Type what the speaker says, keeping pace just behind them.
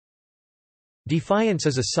Defiance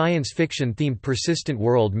is a science fiction-themed persistent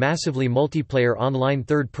world massively multiplayer online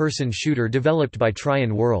third-person shooter developed by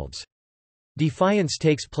Trion Worlds. Defiance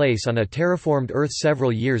takes place on a terraformed Earth several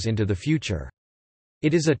years into the future.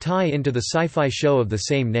 It is a tie-in to the sci-fi show of the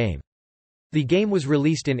same name. The game was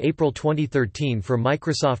released in April 2013 for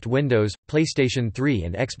Microsoft Windows, PlayStation 3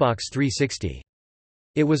 and Xbox 360.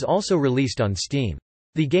 It was also released on Steam.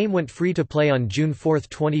 The game went free to play on June 4,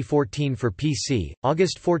 2014 for PC,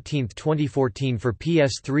 August 14, 2014 for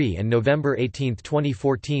PS3 and November 18,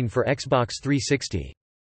 2014 for Xbox 360.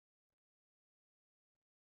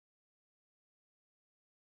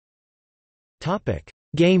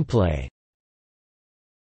 Gameplay.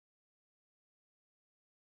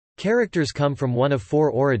 Characters come from one of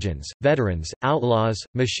four origins: veterans, outlaws,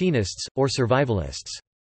 machinists, or survivalists.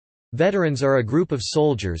 Veterans are a group of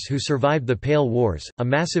soldiers who survived the Pale Wars, a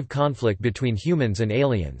massive conflict between humans and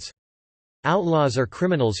aliens. Outlaws are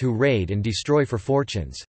criminals who raid and destroy for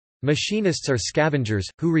fortunes. Machinists are scavengers,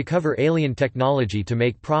 who recover alien technology to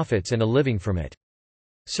make profits and a living from it.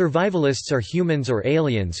 Survivalists are humans or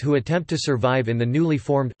aliens who attempt to survive in the newly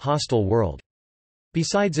formed, hostile world.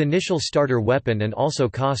 Besides initial starter weapon and also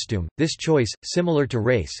costume, this choice, similar to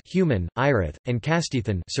race human, Irith, and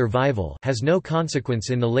Castithan survival, has no consequence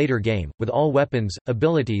in the later game, with all weapons,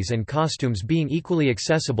 abilities and costumes being equally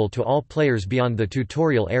accessible to all players beyond the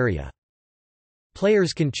tutorial area.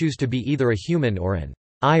 Players can choose to be either a human or an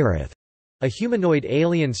Irith, a humanoid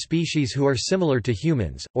alien species who are similar to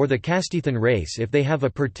humans, or the Castithan race if they have a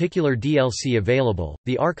particular DLC available.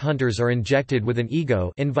 The Arc Hunters are injected with an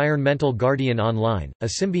ego Environmental Guardian Online, a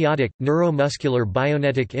symbiotic, neuromuscular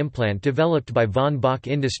bionetic implant developed by Von Bach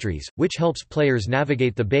Industries, which helps players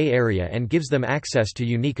navigate the Bay Area and gives them access to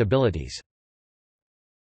unique abilities.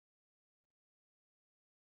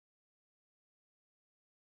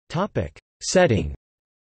 Setting.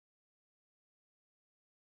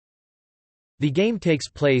 The game takes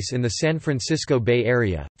place in the San Francisco Bay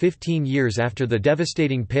Area, 15 years after the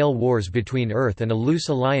devastating Pale Wars between Earth and a loose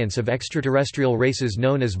alliance of extraterrestrial races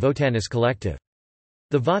known as Votanus Collective.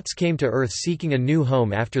 The Vots came to Earth seeking a new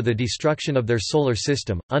home after the destruction of their solar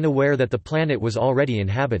system, unaware that the planet was already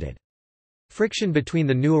inhabited. Friction between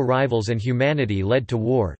the new arrivals and humanity led to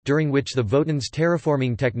war, during which the Votans'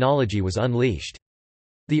 terraforming technology was unleashed.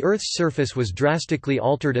 The Earth's surface was drastically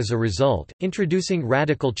altered as a result, introducing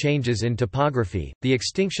radical changes in topography, the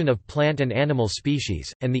extinction of plant and animal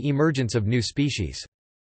species, and the emergence of new species.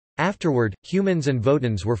 Afterward, humans and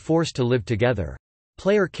Votans were forced to live together.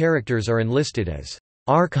 Player characters are enlisted as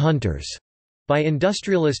Arc Hunters by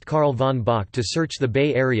industrialist Carl von Bach to search the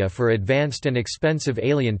Bay Area for advanced and expensive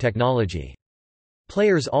alien technology.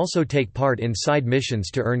 Players also take part in side missions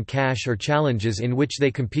to earn cash or challenges in which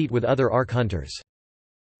they compete with other Arc Hunters.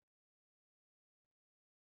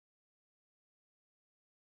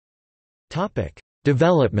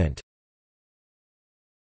 Development.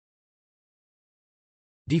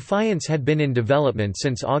 Defiance had been in development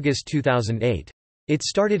since August 2008. It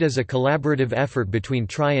started as a collaborative effort between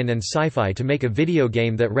Trion and Sci-Fi to make a video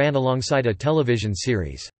game that ran alongside a television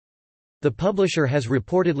series. The publisher has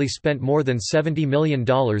reportedly spent more than $70 million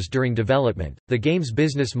during development. The game's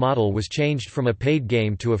business model was changed from a paid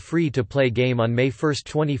game to a free-to-play game on May 1,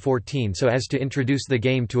 2014 so as to introduce the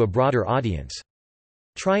game to a broader audience.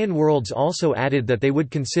 Trion Worlds also added that they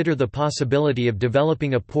would consider the possibility of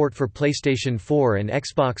developing a port for PlayStation 4 and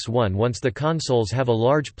Xbox One once the consoles have a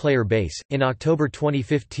large player base. In October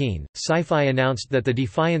 2015, Sci-Fi announced that the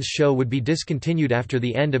Defiance show would be discontinued after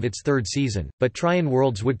the end of its third season, but Trion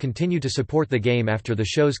Worlds would continue to support the game after the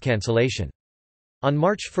show's cancellation. On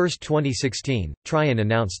March 1, 2016, Trion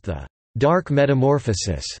announced the Dark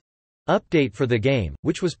Metamorphosis update for the game,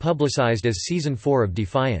 which was publicized as Season 4 of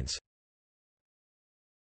Defiance.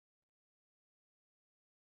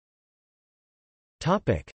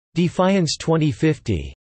 Defiance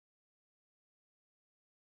 2050.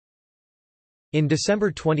 In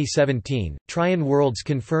December 2017, Trion Worlds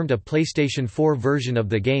confirmed a PlayStation 4 version of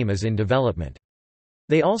the game is in development.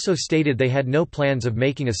 They also stated they had no plans of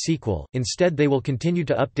making a sequel, instead they will continue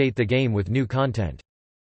to update the game with new content.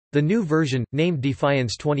 The new version, named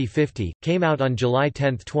Defiance 2050, came out on July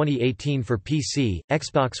 10, 2018 for PC,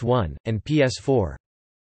 Xbox One, and PS4.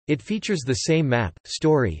 It features the same map,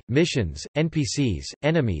 story, missions, NPCs,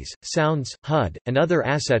 enemies, sounds, HUD, and other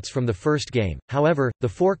assets from the first game. However, the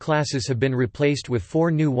 4 classes have been replaced with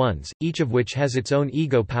 4 new ones, each of which has its own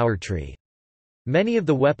ego power tree. Many of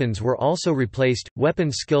the weapons were also replaced,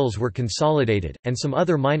 weapon skills were consolidated, and some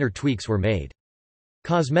other minor tweaks were made.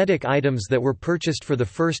 Cosmetic items that were purchased for the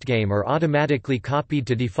first game are automatically copied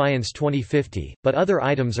to Defiance 2050, but other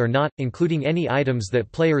items are not, including any items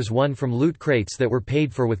that players won from loot crates that were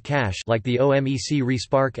paid for with cash, like the OMEC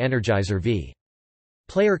Respark Energizer V.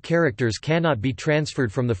 Player characters cannot be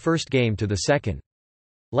transferred from the first game to the second.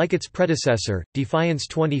 Like its predecessor, Defiance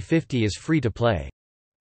 2050 is free to play.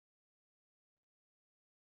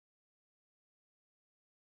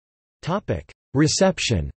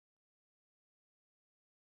 Reception.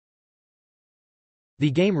 The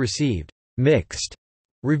game received mixed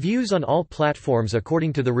reviews on all platforms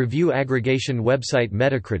according to the review aggregation website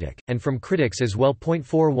Metacritic, and from critics as well.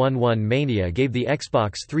 411 Mania gave the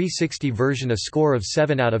Xbox 360 version a score of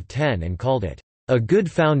 7 out of 10 and called it a good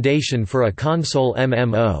foundation for a console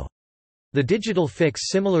MMO. The Digital Fix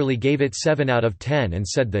similarly gave it 7 out of 10 and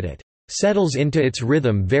said that it settles into its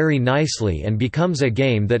rhythm very nicely and becomes a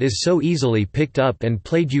game that is so easily picked up and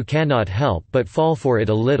played you cannot help but fall for it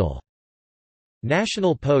a little.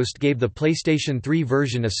 National Post gave the PlayStation 3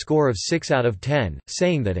 version a score of 6 out of 10,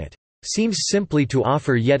 saying that it seems simply to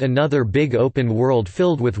offer yet another big open world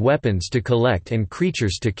filled with weapons to collect and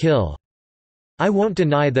creatures to kill. I won't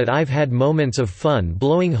deny that I've had moments of fun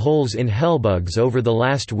blowing holes in hellbugs over the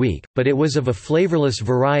last week, but it was of a flavorless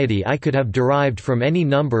variety I could have derived from any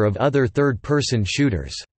number of other third-person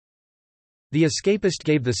shooters. The Escapist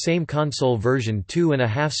gave the same console version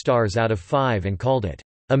 2.5 stars out of 5 and called it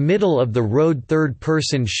a middle-of-the-road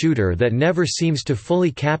third-person shooter that never seems to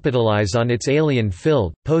fully capitalize on its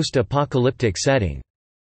alien-filled, post-apocalyptic setting.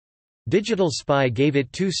 Digital Spy gave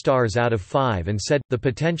it 2 stars out of 5 and said, the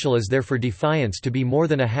potential is there for Defiance to be more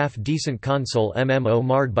than a half-decent console MMO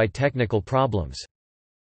marred by technical problems.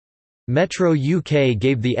 Metro UK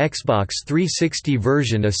gave the Xbox 360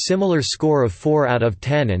 version a similar score of 4 out of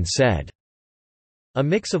 10 and said, a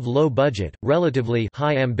mix of low budget, relatively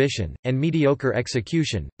high ambition, and mediocre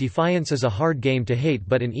execution, Defiance is a hard game to hate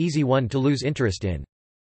but an easy one to lose interest in.